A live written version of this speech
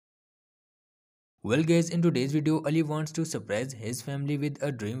Well guys, in today's video, Ali wants to surprise his family with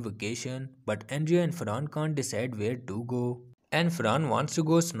a dream vacation, but Andrea and Farhan can't decide where to go. And Farhan wants to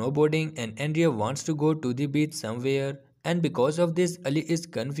go snowboarding and Andrea wants to go to the beach somewhere. And because of this, Ali is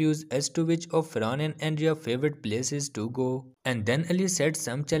confused as to which of Farhan and Andrea's favorite places to go. And then Ali sets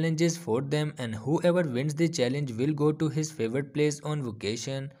some challenges for them and whoever wins the challenge will go to his favorite place on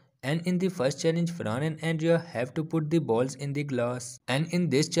vacation. And in the first challenge, Farhan and Andrea have to put the balls in the glass. And in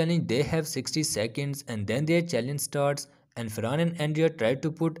this challenge, they have 60 seconds and then their challenge starts. And Farhan and Andrea try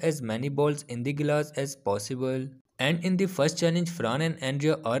to put as many balls in the glass as possible. And in the first challenge, Farhan and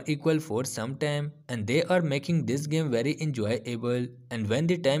Andrea are equal for some time and they are making this game very enjoyable. And when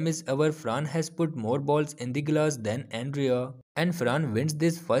the time is over, Farhan has put more balls in the glass than Andrea. And Farhan wins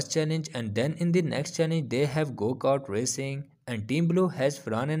this first challenge and then in the next challenge they have go-kart racing. And Team Blue has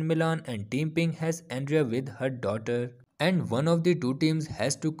Farhan and Milan and Team Pink has Andrea with her daughter. And one of the two teams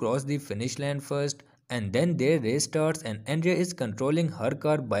has to cross the finish line first and then their race starts and Andrea is controlling her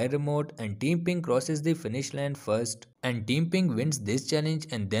car by remote and Team Pink crosses the finish line first. And Team Pink wins this challenge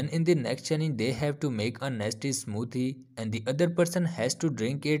and then in the next challenge they have to make a nasty smoothie and the other person has to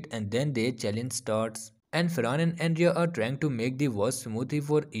drink it and then their challenge starts. And Farhan and Andrea are trying to make the worst smoothie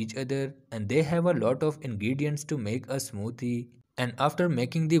for each other and they have a lot of ingredients to make a smoothie. And after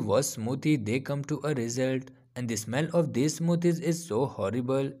making the worst smoothie they come to a result and the smell of these smoothies is so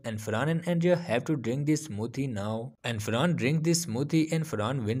horrible and Farhan and Andrea have to drink this smoothie now. And Farhan drinks this smoothie and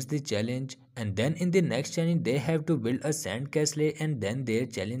Farhan wins the challenge and then in the next challenge they have to build a sand castle and then their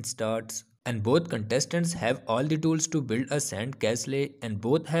challenge starts. And both contestants have all the tools to build a sand castle and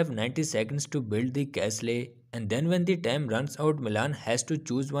both have 90 seconds to build the castle. And then when the time runs out, Milan has to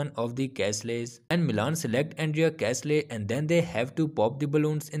choose one of the castles. And Milan select Andrea castle and then they have to pop the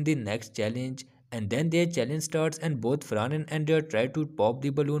balloons in the next challenge. And then their challenge starts and both Farhan and Andrea try to pop the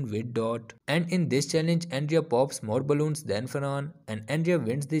balloon with Dot. And in this challenge, Andrea pops more balloons than Farhan and Andrea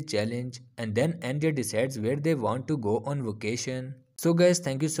wins the challenge. And then Andrea decides where they want to go on vacation. So guys,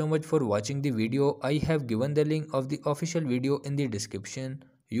 thank you so much for watching the video. I have given the link of the official video in the description.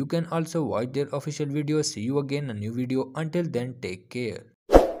 You can also watch their official video. See you again in a new video. Until then, take care.